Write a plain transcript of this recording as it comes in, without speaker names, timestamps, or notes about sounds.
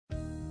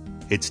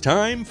It's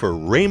time for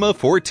Rhema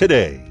for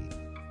Today.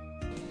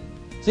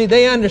 See,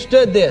 they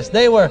understood this.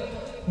 They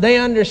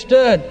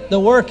understood the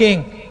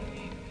working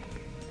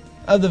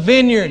of the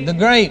vineyard, the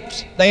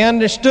grapes. They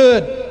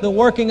understood the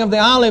working of the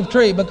olive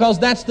tree because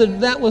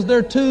that was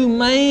their two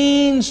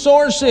main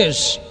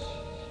sources.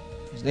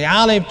 It's the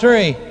olive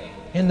tree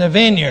and the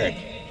vineyard.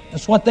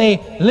 That's what they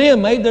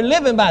made their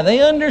living by. They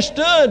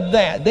understood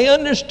that. They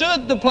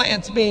understood the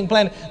plants being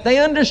planted. They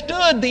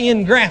understood the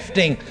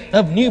engrafting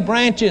of new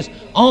branches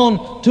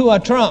onto a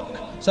trunk.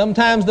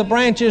 Sometimes the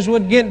branches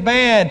would get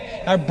bad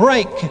or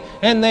break,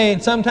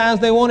 and sometimes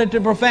they wanted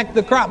to perfect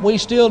the crop. We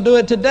still do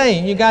it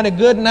today. You got a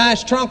good,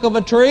 nice trunk of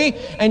a tree,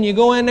 and you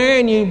go in there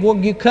and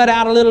you cut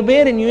out a little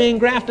bit, and you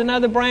engraft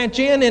another branch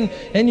in,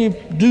 and you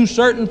do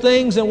certain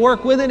things and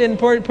work with it, and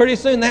pretty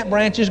soon that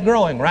branch is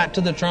growing right to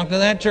the trunk of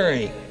that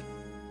tree.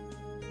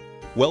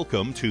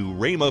 Welcome to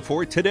Rhema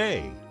for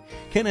Today.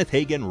 Kenneth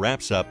Hagin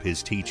wraps up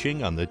his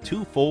teaching on the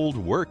twofold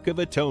work of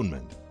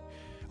atonement.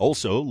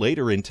 Also,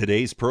 later in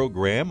today's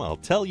program, I'll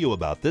tell you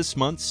about this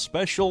month's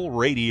special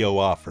radio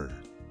offer.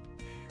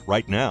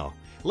 Right now,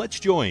 let's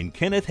join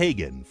Kenneth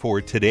Hagin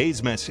for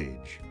today's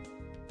message.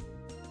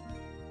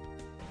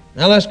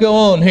 Now let's go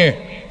on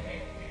here.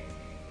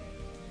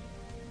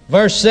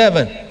 Verse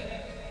 7,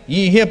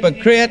 ye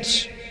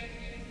hypocrites,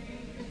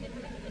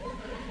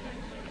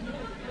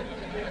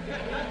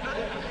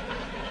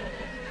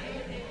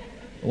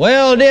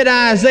 well did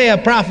Isaiah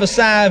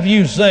prophesy of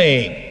you,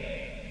 saying,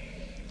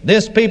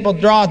 this people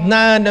draweth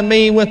nigh unto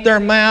me with their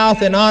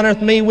mouth, and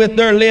honoreth me with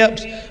their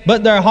lips,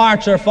 but their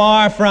hearts are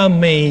far from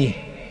me.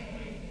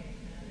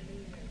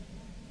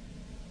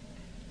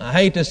 I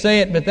hate to say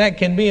it, but that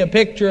can be a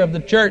picture of the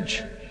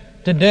church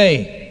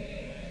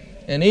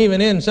today. And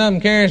even in some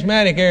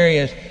charismatic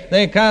areas,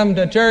 they come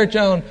to church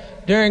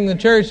during the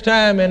church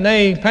time and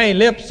they pay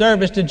lip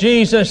service to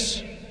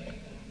Jesus.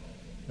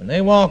 And they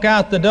walk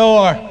out the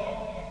door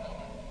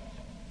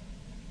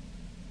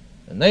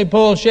and they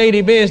pull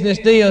shady business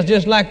deals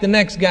just like the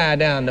next guy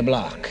down the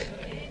block.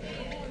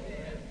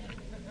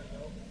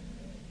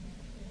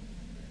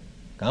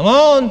 Come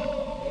on.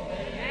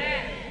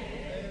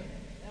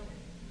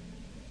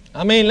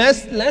 I mean,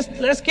 let's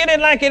get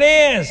it like it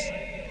is.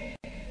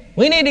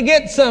 We need to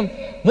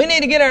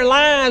get our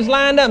lives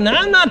lined up. Now,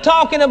 I'm not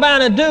talking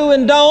about a do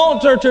and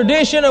don't or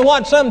tradition or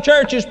what some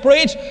churches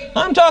preach.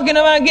 I'm talking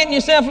about getting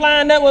yourself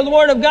lined up with the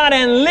Word of God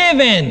and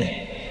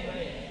living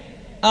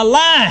a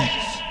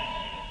life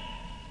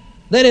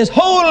that is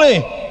holy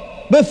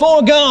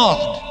before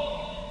God.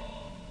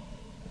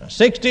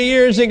 60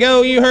 years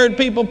ago, you heard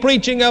people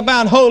preaching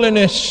about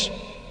holiness.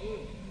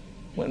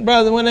 When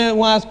I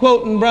was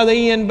quoting Brother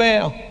Ian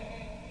Bell.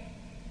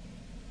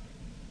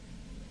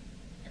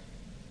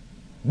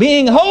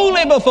 Being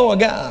holy before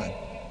God.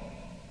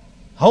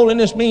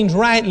 Holiness means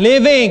right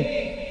living.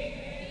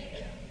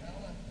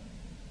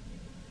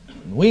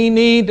 We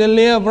need to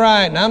live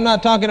right. And I'm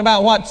not talking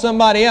about what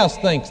somebody else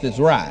thinks that's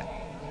right.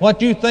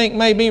 What you think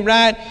may be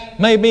right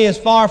may be as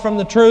far from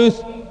the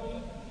truth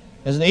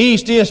as the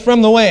east is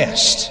from the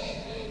west.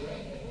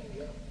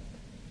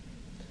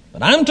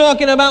 But I'm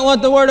talking about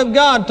what the Word of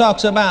God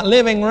talks about,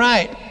 living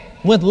right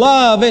with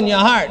love in your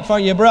heart for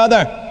your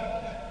brother.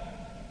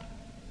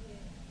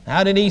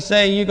 How did he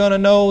say you're going to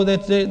know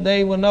that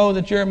they will know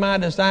that you're my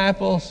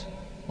disciples?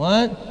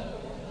 What?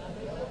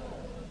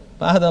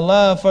 By the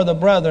love for the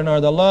brethren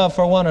or the love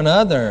for one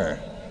another.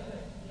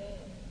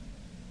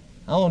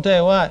 I want to tell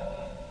you what.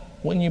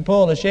 When you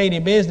pull a shady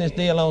business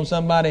deal on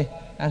somebody,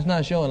 that's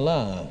not showing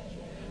love.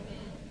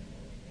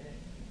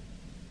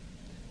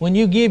 When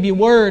you give your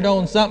word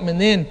on something and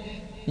then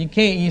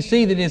you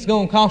see that it's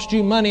going to cost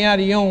you money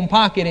out of your own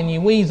pocket and you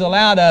weasel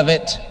out of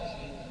it,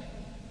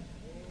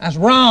 that's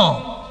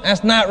wrong.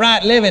 That's not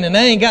right living, and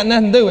that ain't got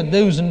nothing to do with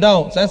do's and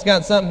don'ts. That's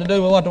got something to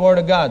do with what the Word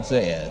of God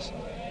says.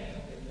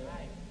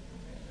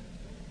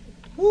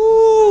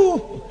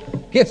 Woo!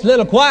 Gets a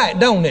little quiet,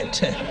 don't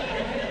it?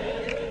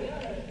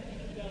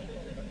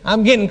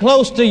 I'm getting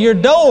close to your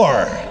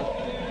door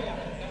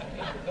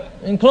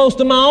and close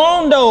to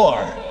my own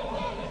door.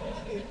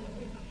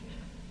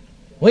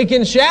 We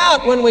can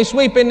shout when we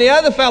sweep in the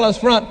other fellow's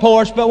front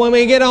porch, but when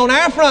we get on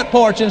our front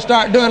porch and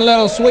start doing a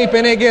little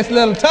sweeping, it gets a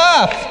little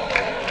tough.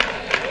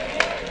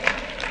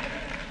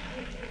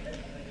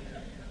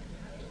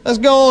 Let's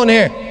go on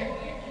here.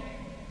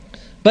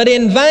 But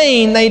in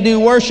vain they do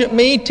worship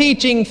me,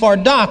 teaching for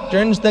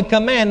doctrines the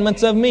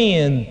commandments of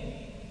men.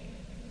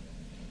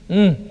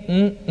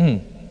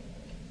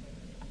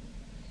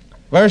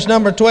 Verse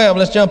number 12,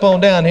 let's jump on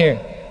down here.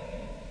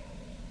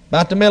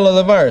 About the middle of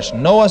the verse.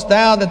 Knowest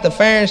thou that the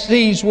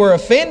Pharisees were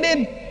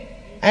offended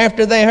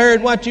after they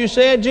heard what you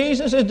said?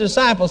 Jesus'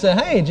 disciples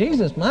said, hey,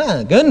 Jesus,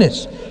 my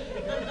goodness.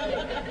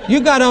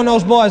 You got on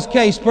those boys'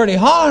 case pretty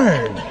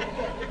hard.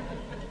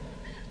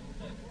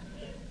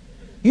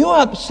 You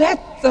upset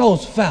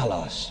those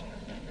fellows.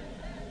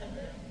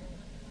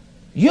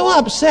 You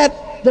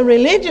upset the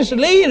religious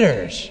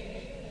leaders.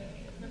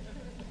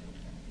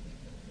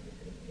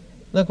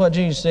 Look what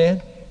Jesus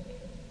said.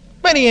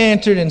 But he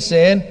answered and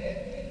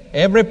said,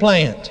 every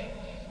plant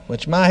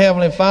which my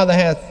heavenly Father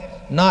hath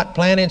not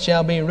planted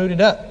shall be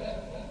rooted up.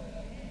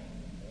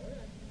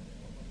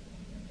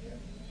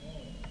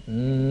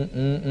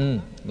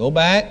 Go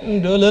back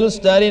and do a little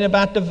studying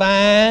about the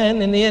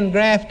vine and the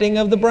engrafting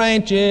of the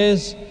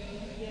branches.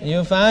 And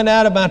you'll find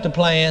out about the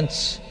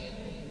plants.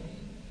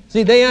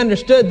 See, they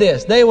understood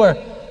this.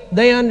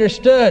 They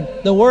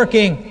understood the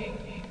working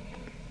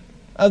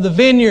of the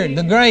vineyard,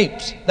 the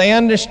grapes. They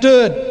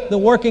understood the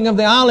working of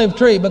the olive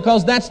tree,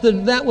 because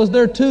that was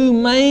their two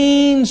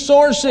main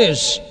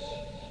sources.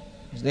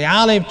 The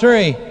olive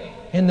tree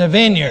and the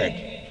vineyard.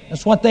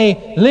 That's what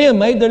they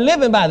made their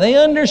living by. They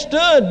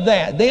understood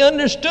that. They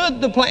understood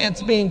the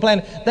plants being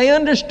planted. They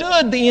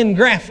understood the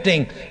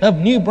engrafting of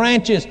new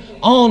branches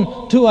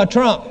onto a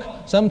trunk.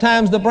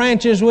 Sometimes the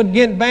branches would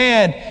get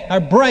bad or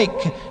break,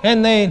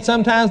 and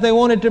sometimes they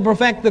wanted to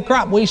perfect the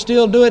crop. We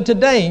still do it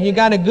today. And you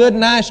got a good,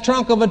 nice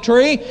trunk of a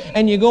tree,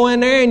 and you go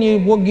in there and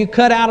you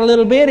cut out a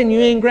little bit, and you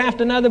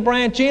engraft another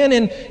branch in,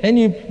 and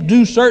you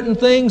do certain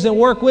things and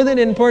work with it,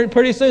 and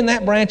pretty soon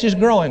that branch is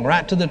growing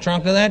right to the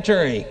trunk of that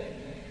tree.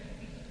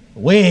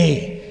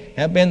 We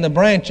have been the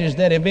branches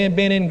that have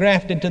been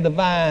engrafted to the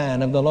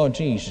vine of the Lord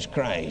Jesus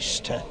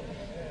Christ.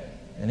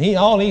 And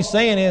all he's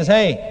saying is,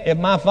 hey, if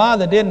my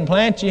Father didn't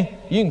plant you,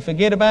 you can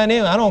forget about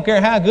him. I don't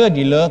care how good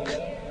you look.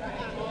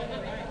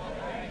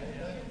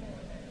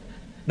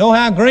 Don't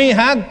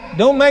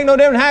make no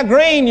difference how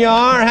green you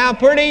are, how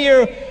pretty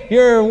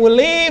your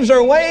leaves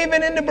are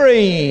waving in the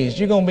breeze.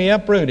 You're going to be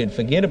uprooted.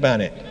 Forget about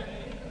it.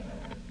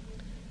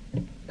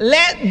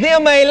 Let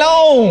them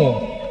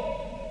alone,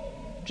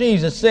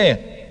 Jesus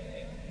said.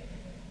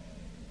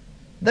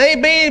 They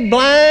be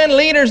blind,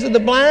 leaders of the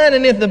blind,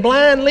 and if the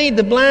blind lead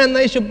the blind,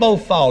 they shall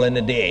both fall in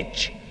the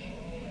ditch.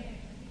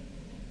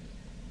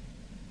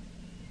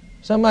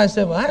 Somebody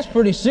said, well, that's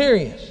pretty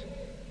serious.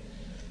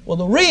 Well,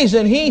 the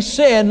reason he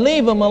said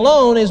leave them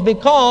alone is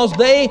because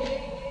they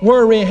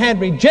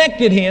had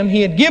rejected him. He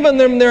had given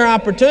them their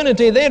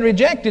opportunity. They had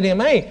rejected him.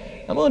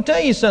 Hey, I'm going to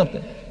tell you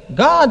something.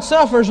 God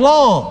suffers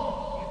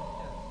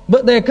long,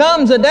 but there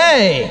comes a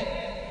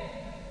day,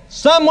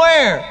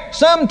 somewhere,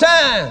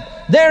 sometime,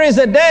 there is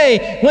a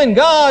day when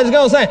God is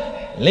going to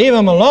say, leave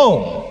them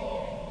alone.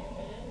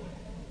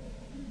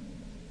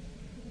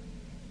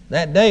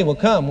 That day will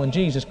come when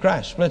Jesus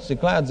Christ splits the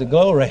clouds of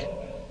glory.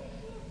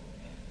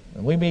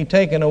 And we be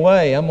taken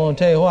away. I'm going to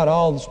tell you what,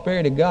 all the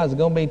Spirit of God is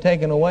going to be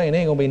taken away, and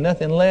ain't going to be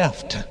nothing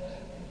left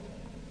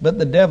but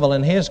the devil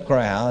and his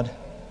crowd.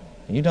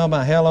 And you talking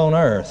about hell on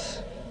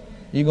earth,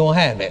 you're going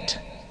to have it.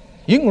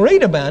 You can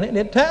read about it.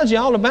 It tells you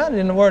all about it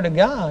in the Word of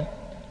God.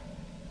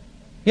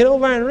 Get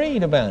over and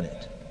read about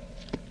it.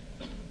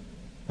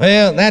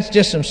 Well, that's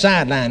just some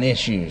sideline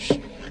issues.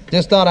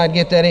 Just thought I'd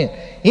get that in.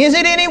 Is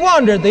it any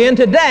wonder then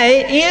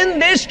today in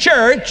this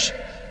church,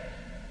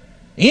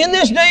 in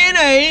this day and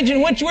age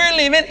in which we're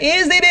living,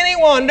 is it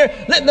any wonder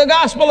that the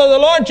gospel of the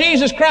Lord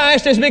Jesus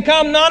Christ has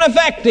become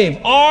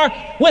non-effective or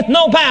with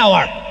no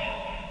power?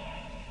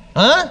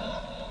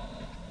 Huh?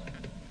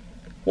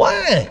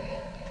 Why?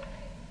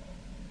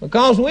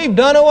 Because we've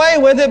done away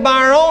with it by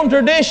our own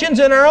traditions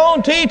and our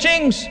own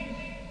teachings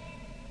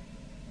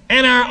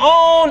and our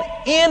own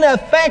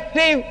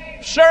ineffective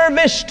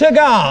service to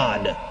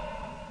God.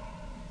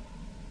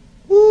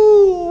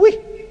 Woo-wee.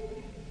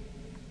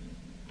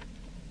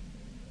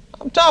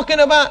 I'm talking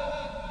about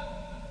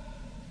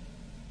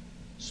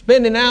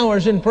spending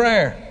hours in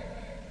prayer.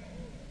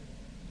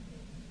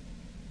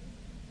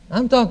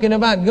 I'm talking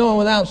about going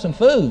without some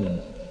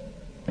food.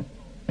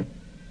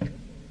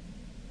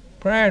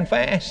 Prayer and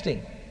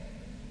fasting.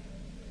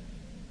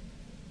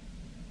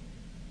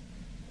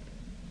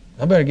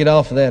 I better get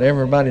off of that.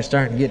 Everybody's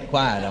starting to get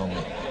quiet on me.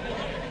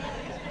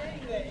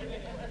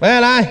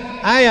 Well,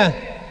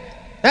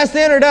 that's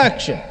the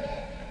introduction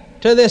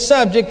to this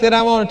subject that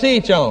I want to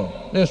teach on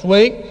this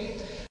week.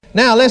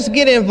 Now, let's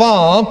get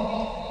involved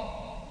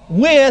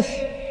with,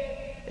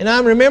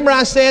 and remember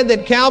I said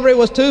that Calvary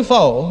was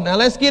twofold. Now,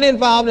 let's get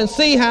involved and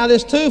see how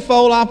this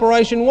twofold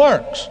operation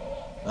works.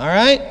 All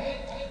right?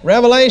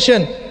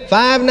 Revelation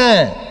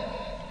 5:9.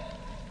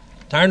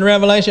 Turn to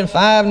Revelation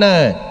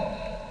 5:9.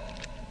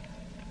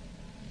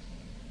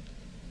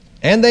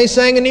 And they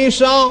sang a new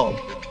song,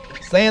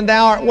 saying,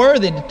 Thou art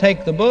worthy to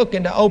take the book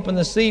and to open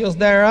the seals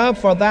thereof,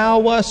 for thou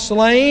wast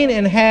slain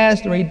and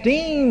hast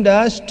redeemed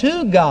us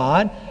to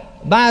God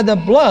by the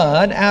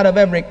blood out of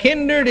every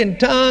kindred and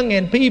tongue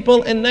and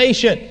people and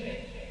nation.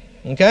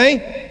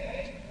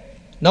 Okay?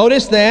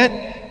 Notice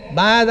that,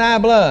 by thy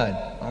blood,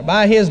 or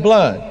by his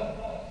blood.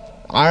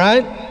 All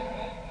right?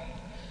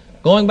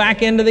 Going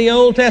back into the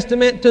Old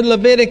Testament to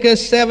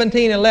Leviticus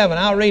 17:11.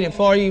 I'll read it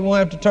for you. You won't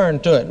have to turn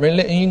to it.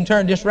 You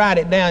can just write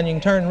it down. You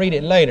can turn and read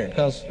it later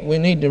because we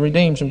need to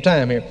redeem some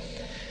time here.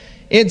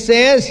 It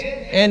says,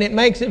 and it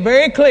makes it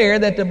very clear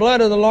that the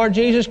blood of the Lord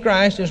Jesus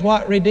Christ is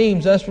what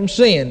redeems us from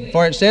sin.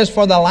 For it says,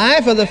 For the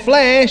life of the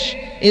flesh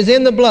is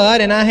in the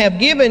blood, and I have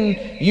given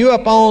you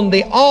upon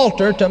the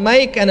altar to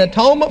make an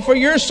atonement for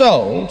your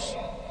souls.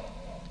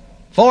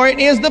 For it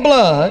is the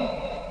blood,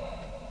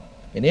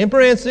 and in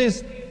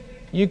parentheses,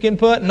 you can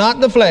put not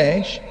the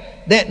flesh,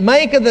 that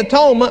maketh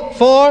atonement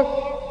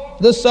for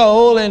the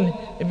soul. And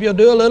if you'll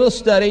do a little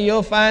study,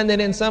 you'll find that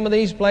in some of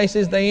these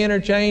places they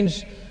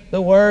interchange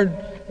the word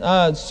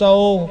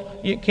soul.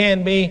 It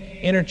can be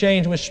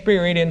interchanged with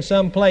spirit in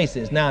some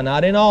places. Now,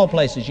 not in all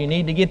places. You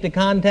need to get the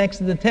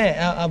context of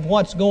of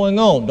what's going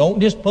on.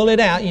 Don't just pull it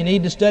out. You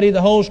need to study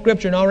the whole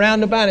Scripture and all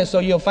around about it so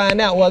you'll find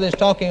out whether it's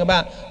talking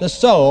about the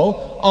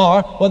soul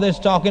or whether it's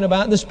talking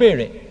about the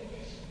spirit.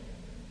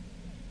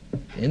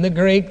 In the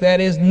Greek,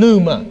 that is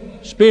pneuma,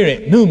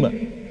 spirit, pneuma.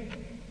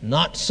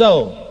 Not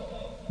soul,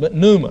 but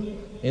pneuma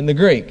in the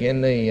Greek.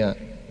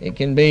 It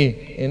can be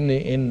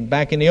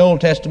back in the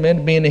Old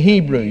Testament, be in the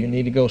Hebrew. You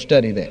need to go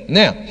study that.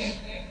 Now,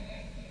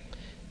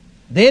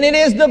 then it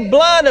is the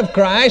blood of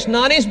Christ,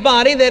 not His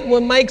body, that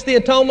makes the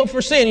atonement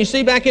for sin. You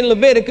see, back in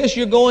Leviticus,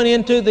 you're going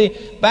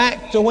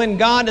back to when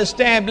God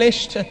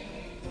established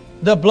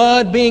the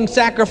blood being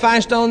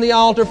sacrificed on the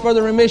altar for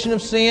the remission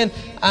of sin.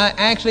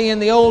 Actually, in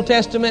the Old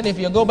Testament, if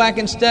you go back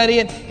and study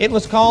it, it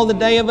was called the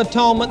Day of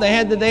Atonement. They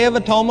had the Day of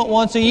Atonement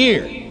once a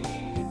year.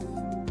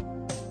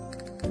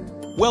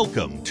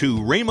 Welcome to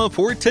Rhema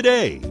for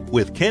Today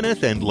with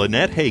Kenneth and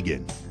Lynette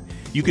Hagin.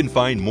 You can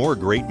find more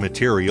great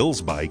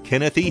materials by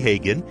Kenneth E.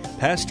 Hagin,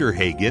 Pastor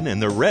Hagin,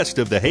 and the rest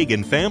of the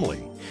Hagin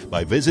family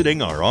by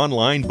visiting our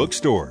online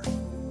bookstore.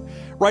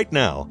 Right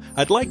now,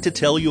 I'd like to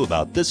tell you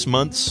about this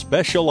month's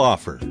special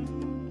offer.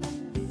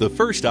 The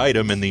first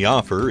item in the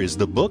offer is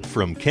the book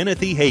from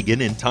Kenneth E.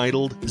 Hagin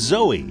entitled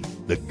Zoe,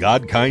 the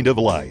God Kind of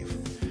Life.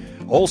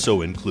 Also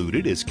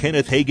included is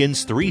Kenneth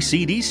Hagin's 3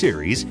 CD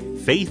series,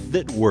 Faith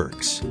That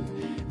Works.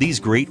 These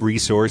great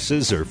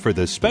resources are for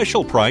the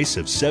special price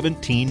of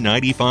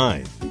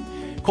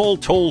 $17.95. Call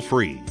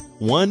toll-free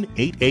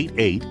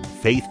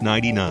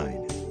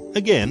 1-888-FAITH-99.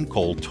 Again,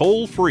 call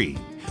toll-free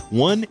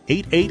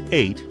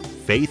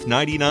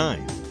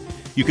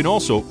 1-888-FAITH-99. You can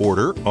also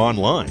order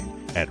online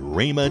at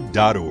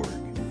rhema.org.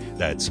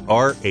 That's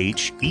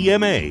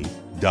RHEMA.org.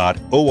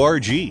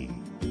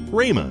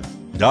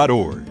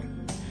 rhema.org.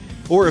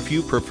 Or if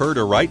you prefer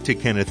to write to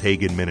Kenneth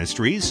Hagin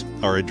Ministries,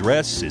 our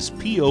address is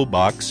P.O.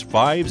 Box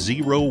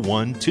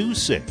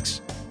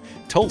 50126,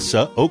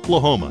 Tulsa,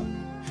 Oklahoma,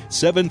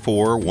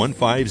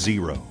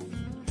 74150.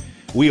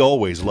 We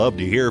always love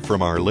to hear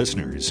from our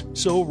listeners,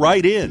 so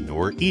write in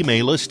or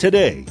email us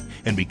today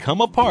and become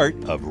a part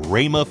of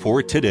Rhema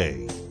for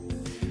Today.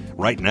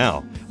 Right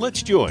now,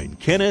 let's join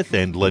Kenneth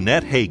and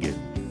Lynette Hagin.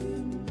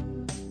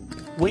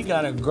 We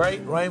got a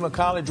great Rhema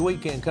College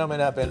weekend coming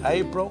up in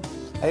April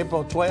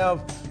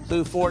 12th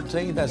through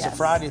 14th. That's a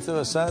Friday through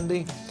a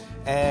Sunday.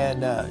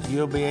 And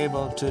you'll be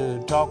able to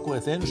talk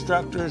with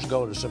instructors,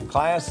 go to some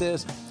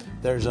classes.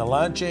 There's a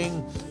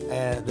lunching,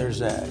 and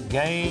there's a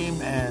game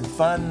and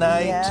fun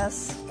night.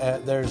 Yes.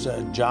 There's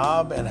a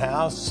job and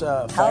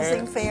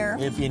housing fair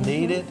if you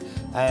need it.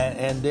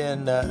 And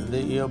then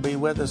you'll be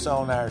with us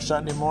on our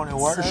Sunday morning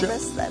worship.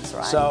 Service, that's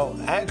right. So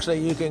actually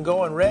you can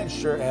go and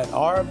register at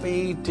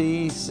rbtc.org.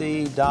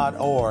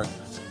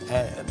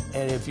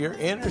 And if you're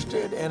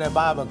interested in a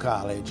Bible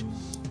college,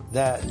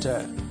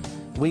 that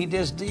we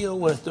just deal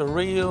with the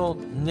real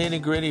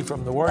nitty-gritty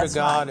from the Word of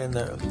God, right.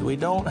 and we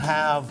don't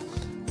have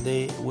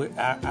we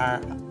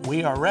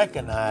are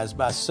recognized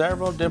by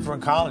several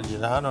different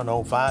colleges, I don't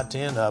know, 5,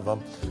 10 of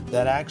them,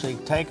 that actually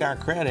take our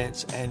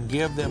credits and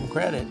give them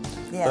credit.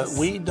 Yes. But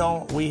we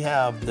don't. We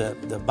have the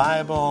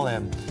Bible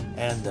and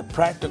the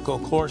practical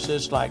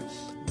courses, like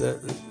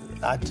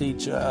I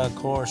teach a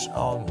course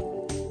on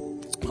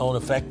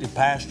effective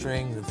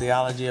pastoring, the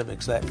theology of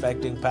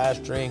effective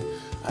pastoring.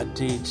 I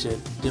teach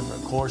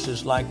different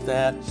courses like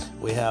that.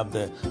 We have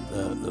the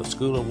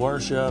School of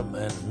Worship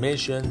and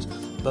missions,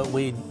 but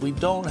we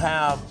don't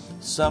have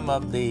some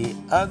of the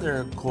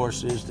other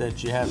courses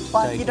that you have to take.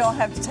 Like you don't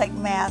have to take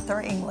math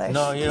or English.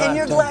 No, you don't. And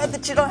you're glad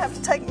that you don't have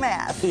to take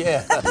math.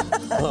 Yeah.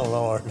 Oh,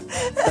 Lord.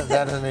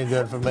 That isn't any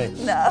good for me.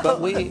 No. But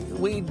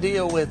we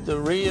deal with the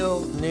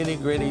real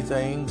nitty-gritty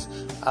things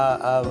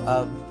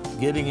of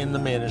getting in the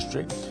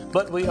ministry.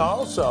 But we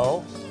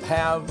also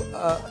have,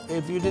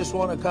 if you just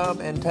want to come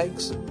and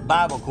take some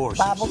Bible courses.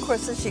 Bible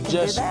courses, you can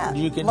do that.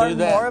 You can learn do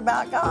that. Learn more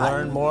about God.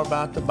 Learn more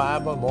about the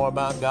Bible, more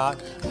about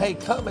God. Hey,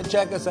 come and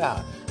check us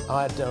out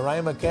at the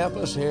Rhema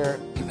campus here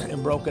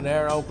in Broken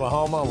Arrow,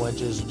 Oklahoma,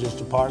 which is just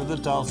a part of the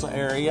Tulsa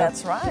area.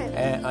 That's right.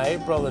 And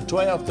April the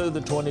 12th through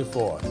the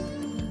 24th.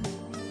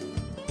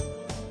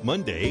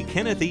 Monday,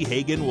 Kenneth E.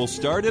 Hagin will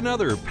start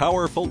another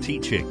powerful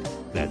teaching.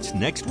 That's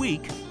next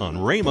week on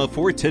Rhema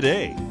for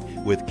Today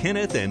with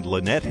Kenneth and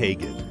Lynette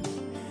Hagin.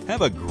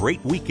 Have a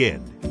great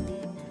weekend